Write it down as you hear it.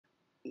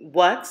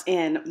What's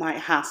in my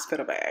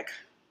hospital bag?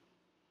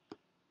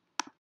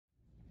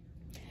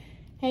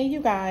 Hey you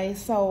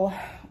guys, so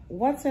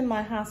what's in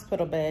my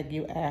hospital bag,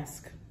 you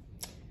ask?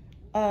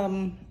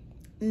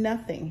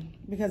 Nothing,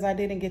 because I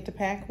didn't get to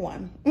pack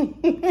one.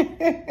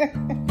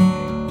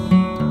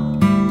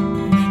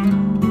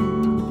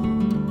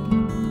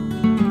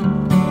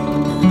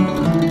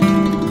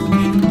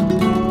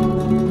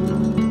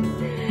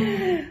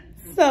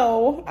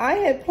 So I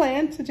had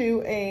planned to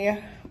do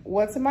a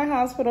what's in my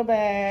hospital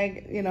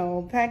bag, you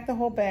know, pack the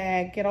whole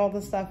bag, get all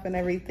the stuff and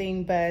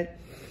everything, but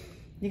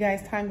you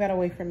guys, time got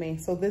away from me.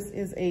 So this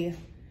is a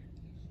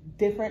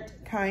different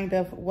kind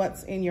of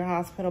what's in your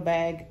hospital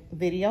bag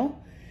video,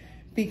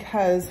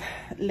 because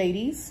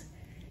ladies,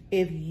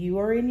 if you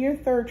are in your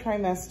third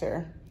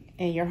trimester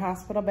and your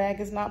hospital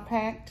bag is not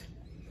packed,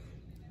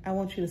 I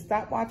want you to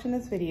stop watching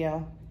this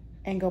video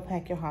and go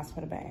pack your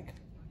hospital bag,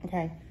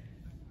 okay?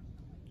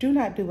 Do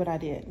not do what I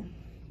did.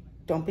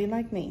 Don't be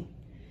like me.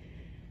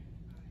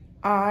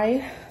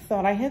 I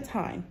thought I had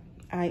time.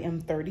 I am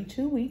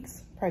 32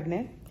 weeks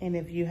pregnant, and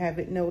if you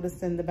haven't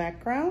noticed in the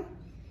background,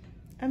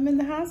 I'm in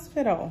the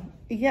hospital.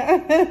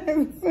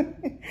 Yes.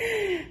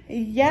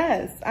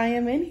 Yes, I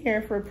am in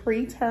here for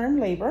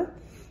preterm labor.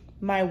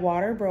 My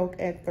water broke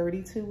at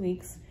 32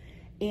 weeks,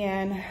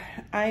 and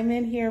I'm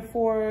in here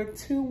for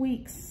 2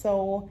 weeks.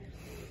 So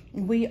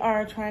we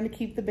are trying to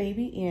keep the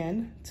baby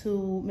in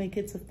to make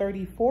it to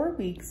 34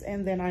 weeks,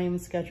 and then I am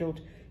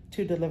scheduled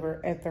to deliver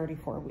at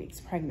 34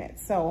 weeks pregnant.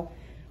 So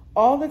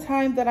all the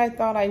time that I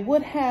thought I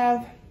would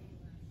have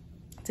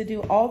to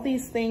do all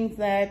these things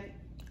that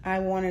I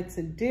wanted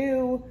to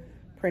do,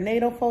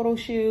 prenatal photo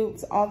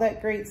shoots, all that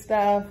great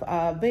stuff,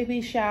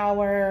 baby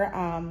shower,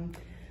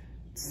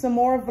 some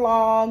more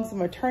vlogs,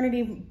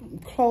 maternity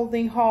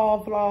clothing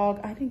haul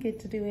vlog. I didn't get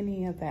to do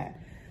any of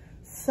that.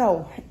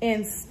 So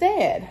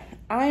instead,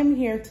 I'm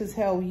here to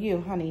tell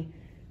you, honey,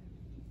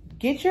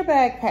 get your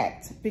bag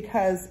packed,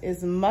 because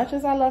as much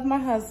as I love my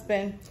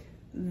husband,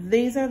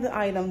 these are the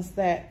items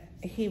that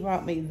he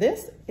brought me.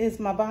 This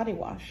is my body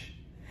wash.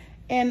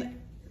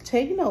 And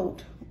take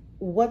note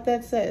what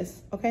that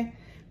says, okay?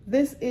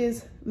 This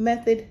is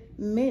Method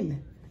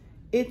Min.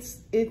 It's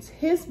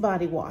his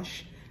body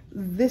wash.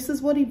 This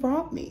is what he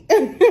brought me.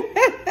 And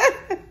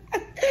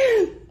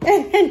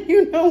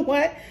you know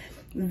what?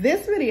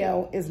 This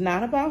video is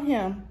not about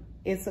him.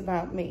 It's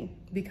about me,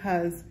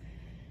 because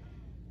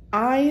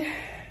I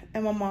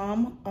am a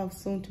mom of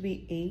soon to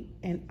be 8,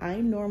 and I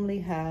normally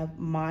have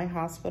my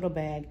hospital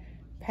bag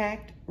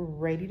packed,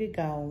 ready to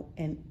go,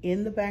 and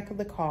in the back of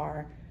the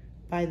car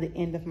by the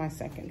end of my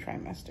second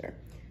trimester.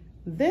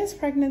 This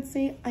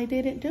pregnancy, I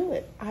didn't do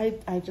it. I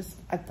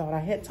thought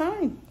I had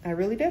time. I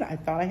really did. I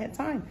thought I had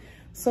time.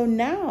 So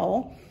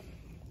now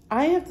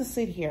I have to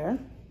sit here.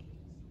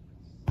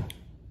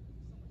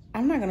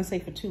 I'm not gonna say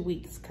for 2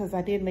 weeks, because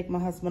I did make my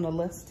husband a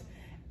list,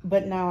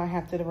 but now I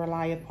have to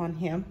rely upon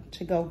him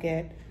to go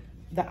get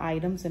the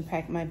items and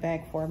pack my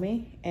bag for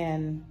me.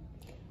 And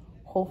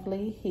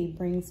hopefully he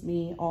brings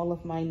me all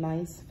of my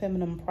nice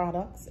feminine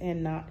products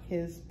and not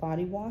his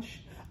body wash.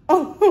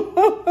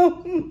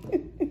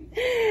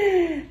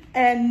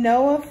 And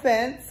no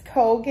offense,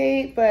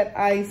 Colgate, but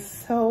I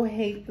so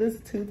hate this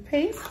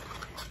toothpaste.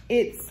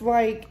 It's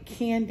like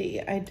candy.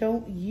 I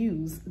don't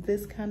use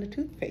this kind of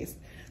toothpaste.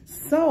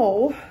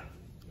 So,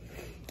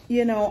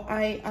 you know,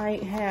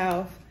 I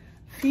have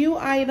few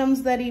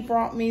items that he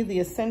brought me, the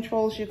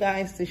essentials, you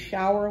guys, to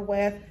shower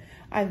with.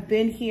 I've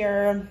been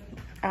here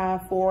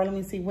for, let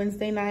me see,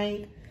 Wednesday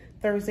night,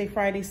 Thursday,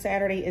 Friday,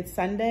 Saturday, it's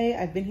Sunday.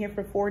 I've been here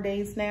for 4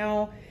 days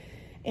now.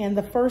 And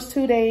the first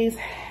 2 days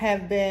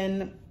have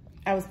been,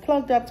 I was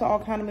plugged up to all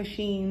kind of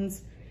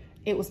machines.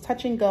 It was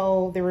touch and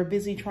go. They were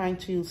busy trying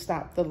to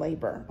stop the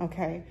labor,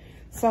 okay?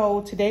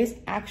 So today's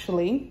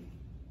actually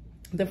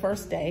the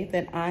first day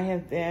that I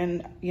have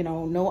been, you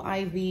know, no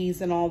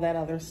IVs and all that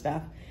other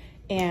stuff.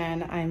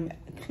 And I'm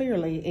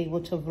clearly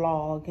able to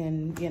vlog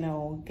and, you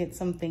know, get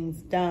some things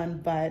done.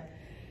 But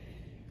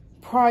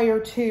prior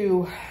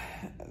to,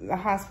 the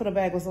hospital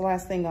bag was the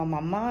last thing on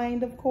my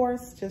mind, of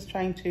course, just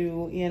trying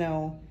to, you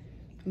know,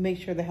 make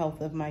sure the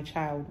health of my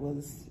child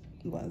was,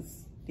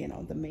 you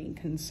know, the main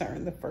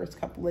concern the first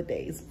couple of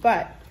days.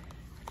 But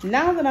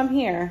now that I'm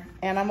here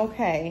and I'm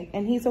okay,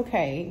 and he's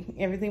okay,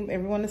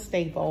 everyone is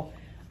stable,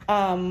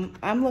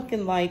 I'm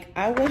looking like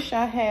I wish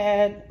I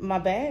had my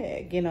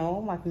bag, you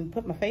know, I can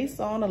put my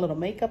face on, a little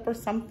makeup or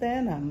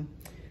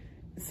something,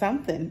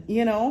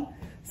 you know.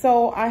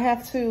 So I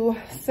have to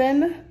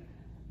send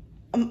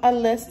a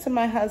list to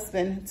my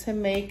husband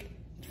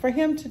for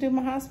him to do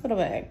my hospital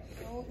bag.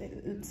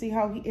 See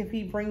how if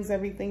he brings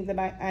everything that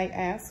I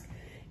ask,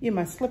 you know,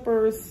 my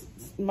slippers,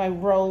 my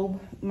robe,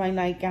 my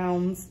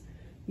nightgowns,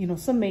 you know,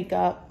 some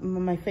makeup,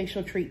 my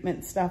facial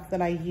treatment stuff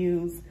that I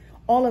use,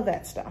 all of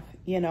that stuff,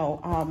 you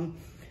know.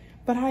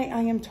 But I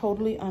am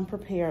totally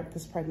unprepared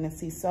this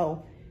pregnancy.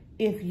 So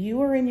if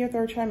you are in your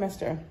third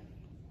trimester,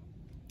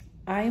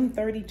 I am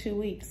 32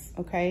 weeks,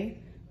 okay?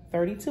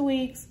 32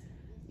 weeks.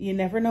 You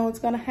never know what's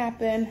gonna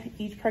happen.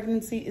 Each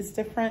pregnancy is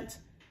different.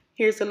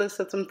 Here's a list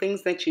of some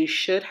things that you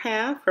should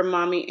have for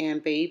mommy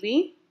and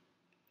baby.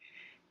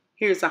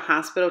 Here's a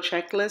hospital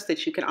checklist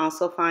that you can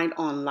also find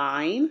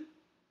online.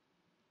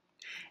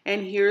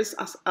 And here's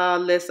a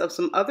list of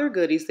some other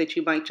goodies that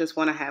you might just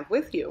want to have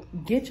with you.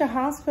 Get your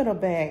hospital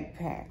bag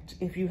packed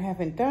if you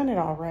haven't done it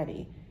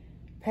already.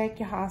 Pack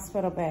your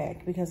hospital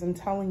bag, because I'm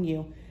telling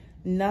you,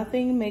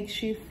 nothing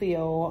makes you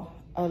feel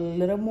a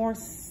little more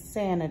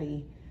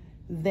sanity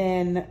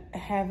than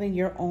having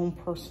your own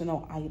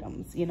personal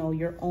items, you know,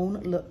 your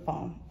own lip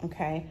balm,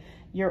 okay?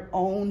 Your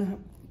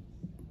own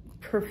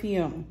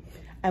perfume.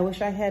 I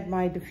wish I had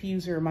my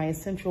diffuser, my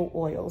essential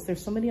oils.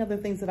 There's so many other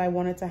things that I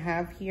wanted to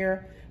have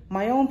here.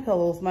 My own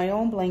pillows, my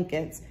own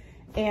blankets,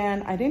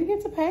 and I didn't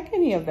get to pack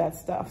any of that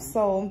stuff.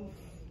 So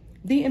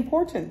the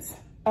importance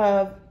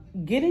of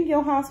getting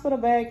your hospital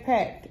bag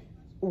packed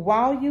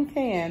while you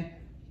can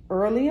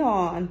early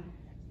on,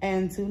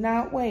 and do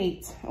not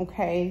wait,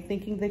 okay?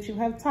 Thinking that you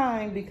have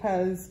time,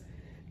 because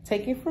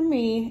take it from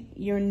me,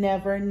 you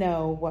never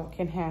know what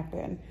can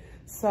happen.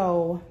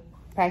 So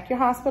pack your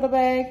hospital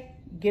bag,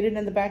 get it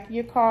in the back of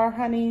your car,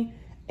 honey,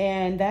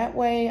 and that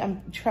way,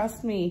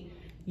 trust me,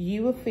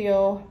 you will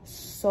feel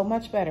so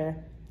much better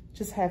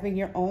just having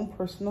your own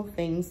personal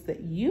things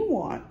that you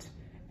want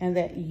and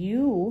that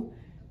you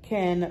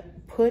can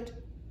put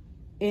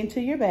into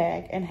your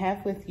bag and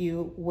have with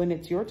you when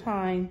it's your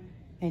time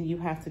and you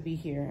have to be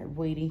here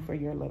waiting for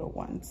your little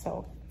one.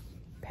 So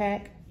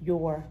pack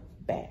your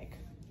bag.